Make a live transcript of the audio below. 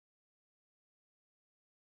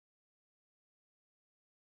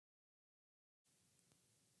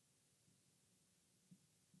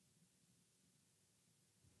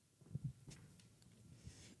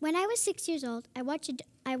When I was 6 years old, I watched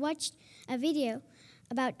a video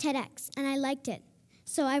about TEDx, and I liked it.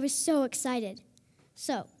 So I was so excited.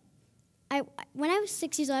 So when I was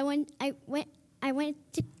 6 years old, I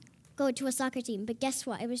went to go to a soccer team, but guess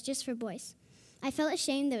what? It was just for boys. I felt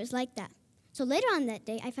ashamed that it was like that. So later on that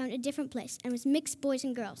day, I found a different place, and it was mixed boys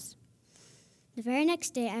and girls. The very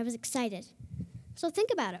next day, I was excited. So think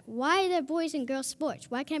about it. Why are there boys and girls sports?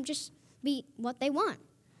 Why can't it just be what they want?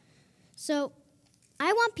 So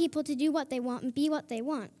I want people to do what they want and be what they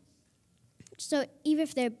want. So either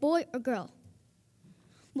if they're boy or girl.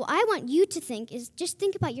 What I want you to think is just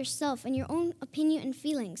think about yourself and your own opinion and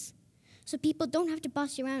feelings. So people don't have to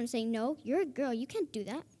boss you around and say, no, you're a girl, you can't do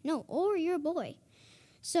that. No, or you're a boy.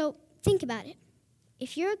 So think about it.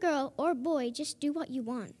 If you're a girl or a boy, just do what you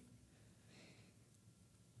want.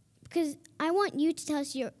 Because I want you to tell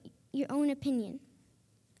us your own opinion.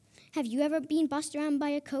 Have you ever been bossed around by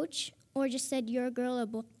a coach or just said you're a girl or a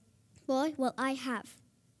boy? Well, I have.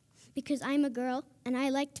 Because I'm a girl and I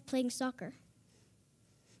liked playing soccer.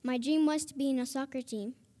 My dream was to be in a soccer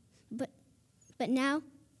team, but now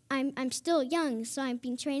I'm still young, so I've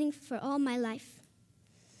been training for all my life.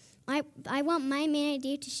 I want my main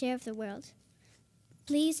idea to share with the world.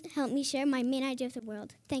 Please help me share my main idea with the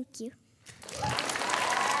world. Thank you.